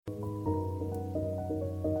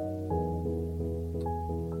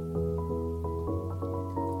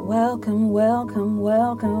Welcome, welcome,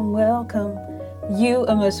 welcome, welcome. You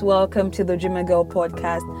are most welcome to the Dreamer Girl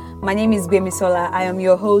podcast. My name is Gbemisola. I am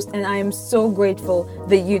your host and I am so grateful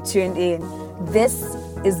that you tuned in. This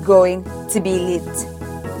is going to be lit.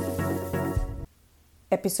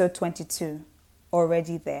 Episode 22.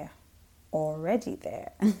 Already there. Already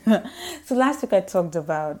there. So last week I talked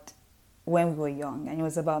about when we were young, and it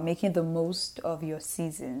was about making the most of your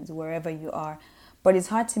seasons wherever you are. But it's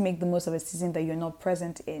hard to make the most of a season that you're not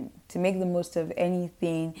present in. To make the most of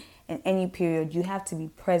anything in any period, you have to be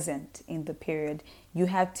present in the period. You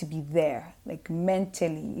have to be there, like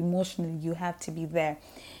mentally, emotionally, you have to be there.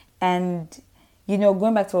 And,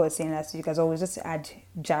 going back to what I was saying last week, as always, just to add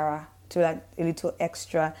Jara to that a little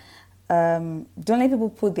extra. Don't let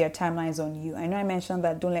people put their timelines on you. I know I mentioned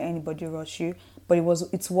that don't let anybody rush you, but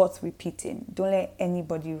it's worth repeating. Don't let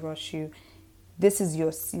anybody rush you. This is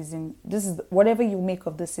your season. This is whatever you make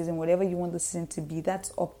of the season, whatever you want the season to be,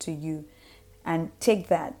 that's up to you. And take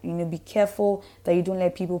that. Be careful that you don't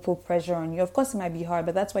let people put pressure on you. Of course, it might be hard,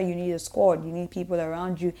 but that's why you need a squad. You need people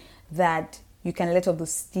around you that you can let off the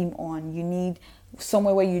steam on. You need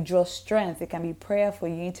somewhere where you draw strength. It can be prayerful.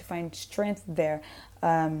 You need to find strength there.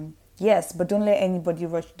 Yes, but don't let anybody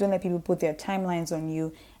rush. Don't let people put their timelines on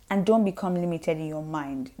you. And don't become limited in your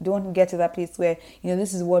mind. Don't get to that place where,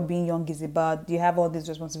 this is what being young is about. You have all these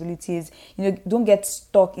responsibilities. Don't get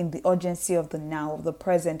stuck in the urgency of the now, of the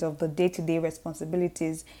present, of the day-to-day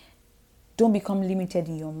responsibilities. Don't become limited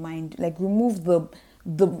in your mind. Like, remove the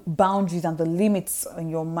boundaries and the limits in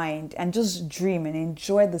your mind and just dream and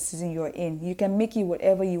enjoy the season you're in. You can make it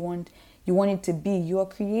whatever you want it to be. You are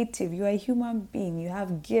creative. You are a human being. You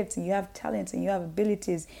have gifts and you have talents and you have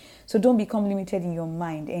abilities. So don't become limited in your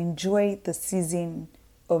mind. Enjoy the season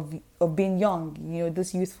of being young,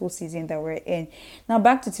 this youthful season that we're in. Now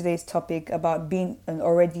back to today's topic about being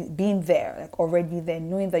there,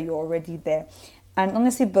 knowing that you're already there. And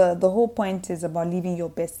honestly, the whole point is about living your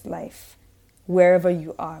best life wherever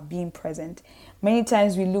you are, being present. Many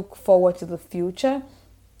times we look forward to the future,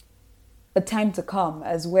 a time to come,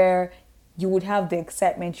 as where you would have the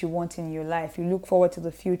excitement you want in your life. You look forward to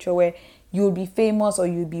the future where you will be famous or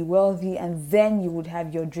you'll be wealthy, and then you would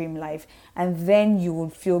have your dream life, and then you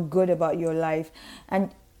would feel good about your life.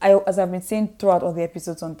 And as I've been saying throughout all the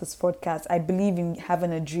episodes on this podcast, I believe in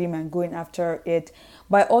having a dream and going after it.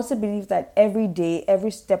 But I also believe that every day,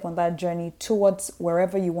 every step on that journey towards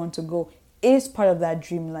wherever you want to go is part of that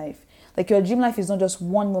dream life. Like, your dream life is not just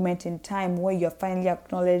one moment in time where you're finally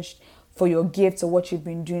acknowledged for your gifts or what you've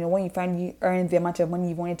been doing, or when you finally earn the amount of money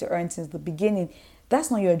you wanted to earn since the beginning.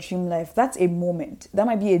 That's not your dream life. That's a moment. That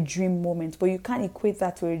might be a dream moment, but you can't equate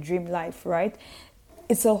that to a dream life, right?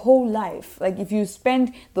 It's a whole life. Like, if you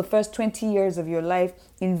spend the first 20 years of your life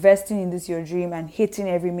investing in this, your dream, and hating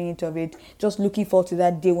every minute of it, just looking forward to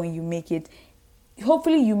that day when you make it,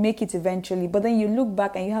 hopefully you make it eventually, but then you look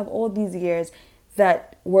back and you have all these years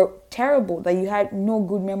that were terrible, that you had no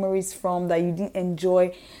good memories from, that you didn't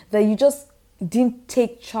enjoy, that you just didn't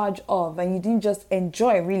take charge of, and you didn't just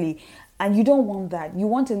enjoy, really. And you don't want that. You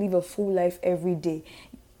want to live a full life every day.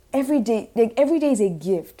 Every day is a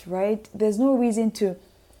gift, right? There's no reason to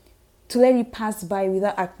let it pass by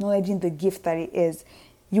without acknowledging the gift that it is.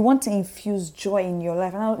 You want to infuse joy in your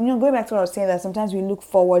life. And going back to what I was saying, that sometimes we look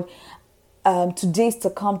forward to days to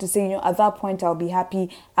come to say, at that point I'll be happy.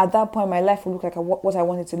 At that point my life will look like what I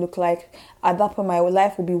want it to look like. At that point my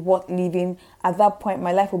life will be worth living. At that point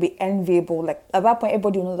my life will be enviable. Like, at that point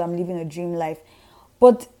everybody will know that I'm living a dream life.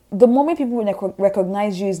 But the moment people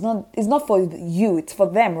recognize you is not for you, it's for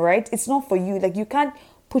them, right? It's not for you. Like, you can't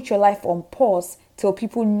put your life on pause till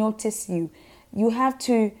people notice you. You have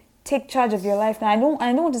to take charge of your life. Now, I don't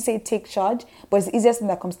want to say take charge, but it's the easiest thing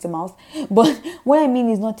that comes to mouth. But what I mean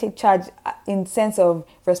is not take charge in sense of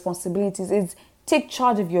responsibilities. It's take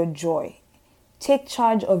charge of your joy. Take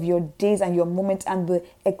charge of your days and your moments and the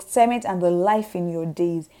excitement and the life in your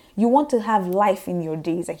days. You want to have life in your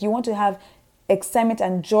days. Like, you want to have excitement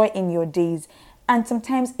and joy in your days. And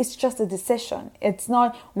sometimes it's just a decision. It's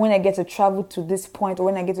not when I get to travel to this point, or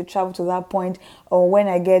when I get to travel to that point, or when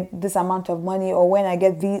I get this amount of money, or when I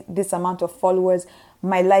get this amount of followers,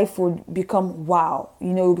 my life would become wow. It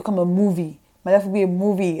will become a movie. My life will be a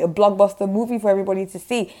movie, a blockbuster movie for everybody to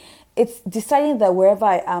see. It's deciding that wherever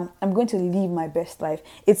I am, I'm going to live my best life.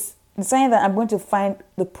 It's deciding that I'm going to find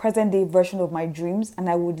the present day version of my dreams, and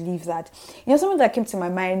I would live that. Something that came to my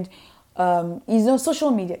mind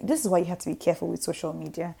social media. This is why you have to be careful with social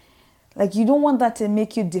media. Like, you don't want that to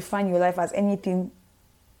make you define your life as anything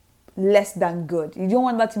less than good. You don't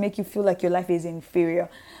want that to make you feel like your life is inferior.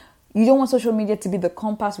 You don't want social media to be the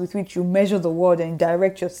compass with which you measure the world and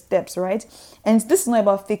direct your steps, right? And this is not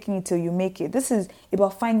about faking it till you make it. This is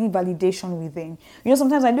about finding validation within.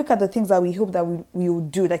 Sometimes I look at the things that we hope that we will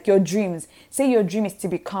do, like your dreams. Say your dream is to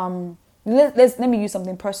become, let me use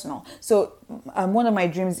something personal. So one of my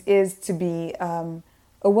dreams is to be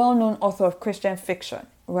a well-known author of Christian fiction,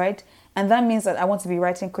 right? And that means that I want to be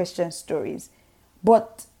writing Christian stories.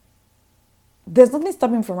 But there's nothing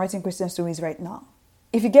stopping me from writing Christian stories right now.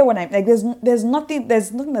 If you get what I'm like, there's nothing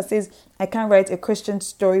that says I can't write a Christian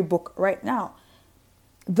storybook right now.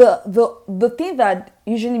 The thing that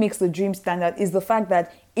usually makes the dream stand out is the fact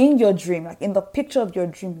that in your dream, like in the picture of your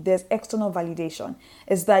dream, there's external validation.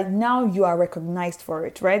 It's that now you are recognized for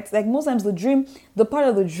it, right? Like most times the part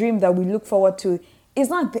of the dream that we look forward to is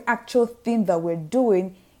not the actual thing that we're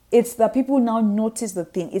doing. It's that people now notice the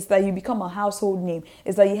thing. It's that you become a household name.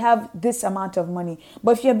 It's that you have this amount of money.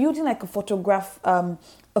 But if you're building like a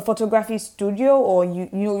photography studio, or you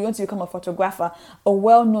want to become a photographer, a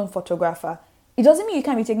well-known photographer, it doesn't mean you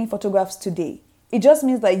can't be taking photographs today. It just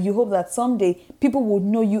means that you hope that someday people will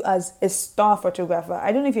know you as a star photographer.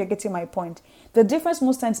 I don't know if you're getting my point. The difference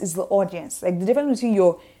most times is the audience. Like the difference between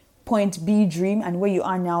your point B dream and where you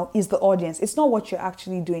are now is the audience. It's not what you're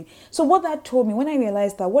actually doing. So what that told me, when I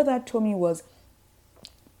realized that, what that told me was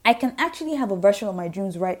I can actually have a version of my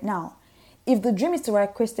dreams right now. If the dream is to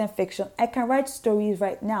write Christian fiction, I can write stories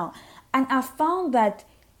right now. And I found that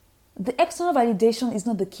the external validation is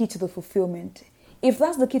not the key to the fulfillment. If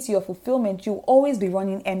that's the key to your fulfillment, you'll always be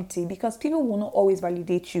running empty because people will not always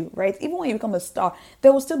validate you, right? Even when you become a star,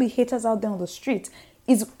 there will still be haters out there on the street.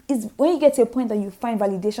 Is when you get to a point that you find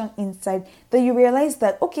validation inside, that you realize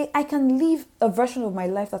that, okay, I can live a version of my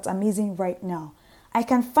life that's amazing right now. I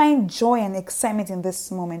can find joy and excitement in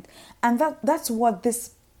this moment. And that's what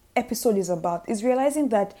this episode is about, is realizing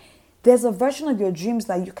that there's a version of your dreams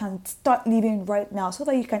that you can start living right now so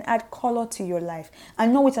that you can add color to your life.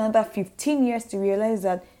 And not wait another 15 years to realize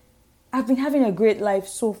that I've been having a great life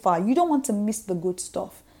so far. You don't want to miss the good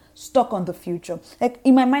stuff. Stuck on the future. Like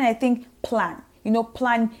in my mind, I think plan.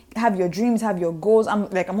 Plan, have your dreams, have your goals. I'm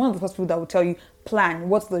one of the first people that will tell you, plan.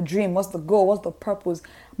 What's the dream? What's the goal? What's the purpose?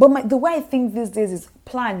 But the way I think these days is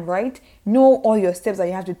plan, right? Know all your steps that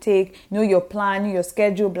you have to take. Know your plan, know your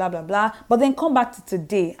schedule, blah, blah, blah. But then come back to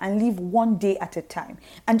today and live one day at a time.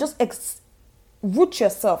 And just root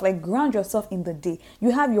yourself, like ground yourself in the day. You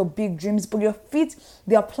have your big dreams, but your feet,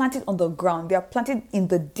 they are planted on the ground. They are planted in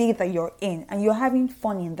the day that you're in, and you're having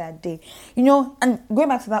fun in that day. And going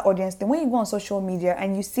back to that audience thing, when you go on social media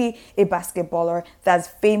and you see a basketballer that's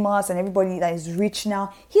famous and everybody that is rich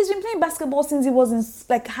now, he's been playing basketball since he was in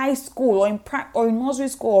like high school or in nursery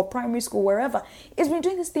school or primary school, wherever. He's been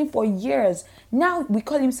doing this thing for years. Now we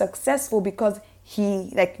call him successful because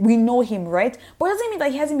we know him, right? But it doesn't mean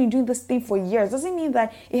that he hasn't been doing this thing for years. It doesn't mean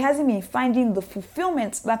that he hasn't been finding the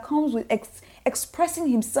fulfillment that comes with expressing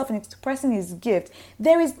himself and expressing his gift.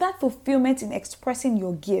 There is that fulfillment in expressing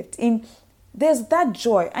your gift. There's that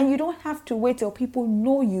joy, and you don't have to wait till people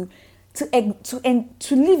know you to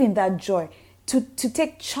live in that joy, to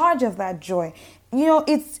take charge of that joy.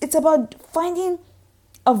 It's about finding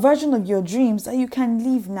a version of your dreams that you can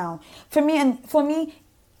live now. For me,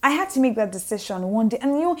 I had to make that decision one day.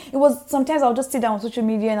 And it was sometimes I'll just sit down on social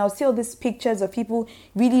media and I'll see all these pictures of people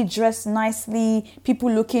really dressed nicely,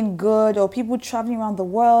 people looking good, or people traveling around the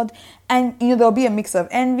world. And, there'll be a mix of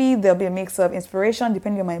envy, there'll be a mix of inspiration,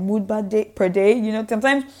 depending on my mood per day.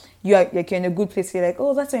 Sometimes you're in a good place, you're like,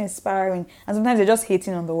 oh, that's so inspiring. And sometimes you're just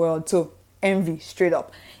hating on the world. So envy, straight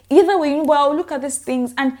up. Either way, I'll look at these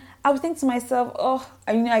things and I'll think to myself, oh,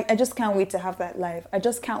 I just can't wait to have that life. I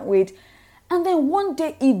just can't wait. And then one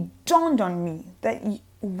day it dawned on me that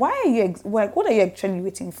what are you actually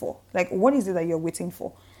waiting for? Like, what is it that you're waiting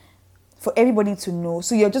for? For everybody to know.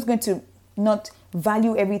 So you're just going to not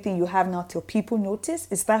value everything you have now till people notice?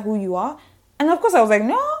 Is that who you are? And of course I was like,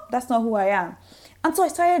 no, that's not who I am. And so I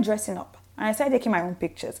started dressing up and I started taking my own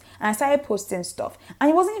pictures and I started posting stuff. And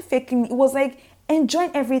it wasn't faking. It was like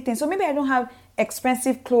enjoying everything. So maybe I don't have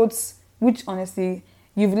expensive clothes, which honestly,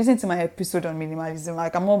 you've listened to my episode on minimalism.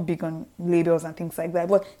 Like, I'm not big on labels and things like that.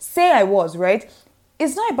 But say I was, right?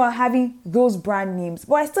 It's not about having those brand names.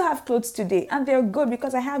 But I still have clothes today. And they're good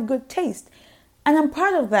because I have good taste. And I'm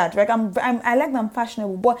proud of that. Right? I like that I'm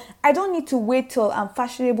fashionable. But I don't need to wait till I'm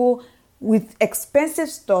fashionable with expensive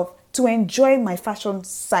stuff to enjoy my fashion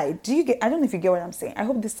side. I don't know if you get what I'm saying. I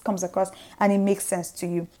hope this comes across and it makes sense to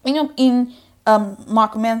you. In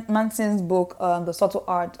Mark Manson's book, The Subtle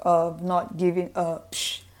Art of Not Giving a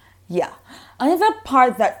Yeah. Another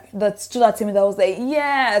part that stood out to me that was like,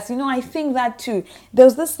 yes, I think that too. There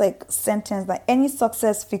was this like sentence that any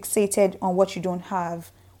success fixated on what you don't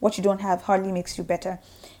have hardly makes you better.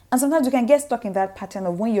 And sometimes you can get stuck in that pattern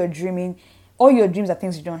of when you're dreaming, all your dreams are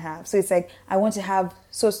things you don't have. So it's like, I want to have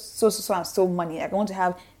so money. Like, I want to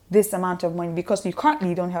have this amount of money because you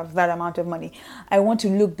currently don't have that amount of money. I want to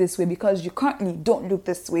look this way because you currently don't look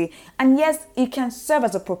this way. And yes, it can serve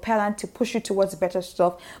as a propellant to push you towards better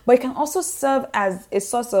stuff, but it can also serve as a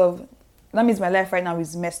source of, that means my life right now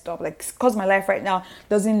is messed up. Like, because my life right now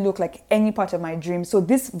doesn't look like any part of my dream. So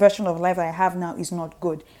this version of life that I have now is not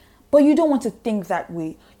good. But you don't want to think that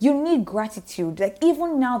way. You need gratitude. Like,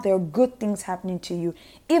 even now, there are good things happening to you.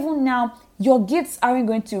 Even now, your gifts aren't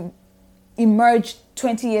going to emerge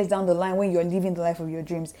 20 years down the line when you're living the life of your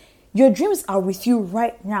dreams. Your dreams are with you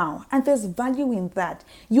right now, and there's value in that.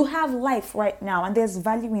 You have life right now, and there's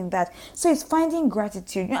value in that. So it's finding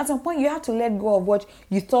gratitude. At some point, you have to let go of what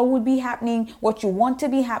you thought would be happening, what you want to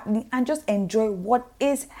be happening, and just enjoy what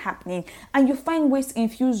is happening. And you find ways to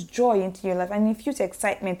infuse joy into your life and infuse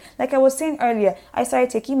excitement. Like I was saying earlier, I started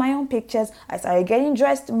taking my own pictures. I started getting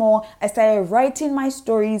dressed more. I started writing my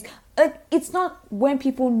stories. It's not when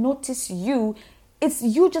people notice you. It's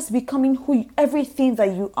you just becoming everything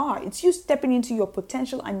that you are. It's you stepping into your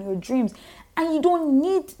potential and your dreams. And you don't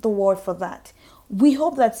need the world for that. We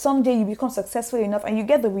hope that someday you become successful enough and you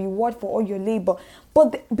get the reward for all your labor.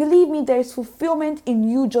 But believe me, there is fulfillment in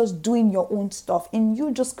you just doing your own stuff, in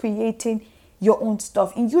you just creating your own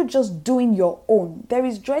stuff, in you just doing your own. There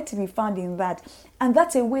is joy to be found in that. And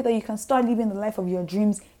that's a way that you can start living the life of your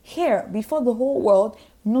dreams here before the whole world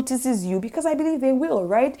notices you, because I believe they will,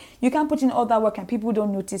 right? You can't put in all that work and people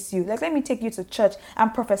don't notice you. Like, let me take you to church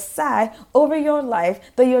and prophesy over your life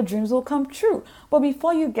that your dreams will come true. But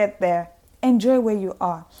before you get there, enjoy where you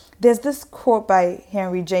are. There's this quote by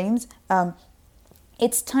Henry James.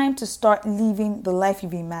 It's time to start living the life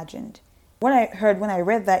you've imagined. What I heard when I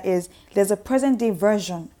read that is there's a present day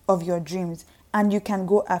version of your dreams and you can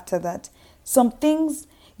go after that.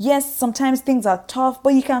 Yes, sometimes things are tough,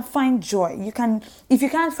 but you can find joy. If you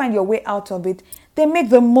can't find your way out of it, then make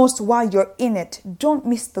the most while you're in it. Don't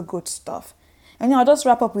miss the good stuff. And I'll just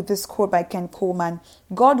wrap up with this quote by Ken Coleman.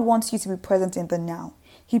 God wants you to be present in the now.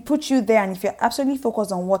 He put you there, and if you're absolutely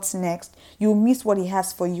focused on what's next, you'll miss what he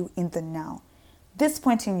has for you in the now. This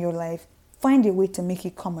point in your life, find a way to make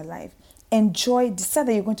it come alive. Decide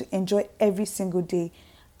that you're going to enjoy every single day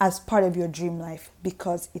as part of your dream life,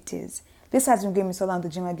 because it is. This has been Gbemisola on the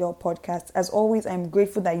Gima Girl podcast. As always, I'm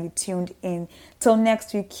grateful that you tuned in. Till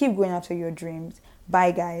next week, keep going after your dreams.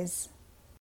 Bye, guys.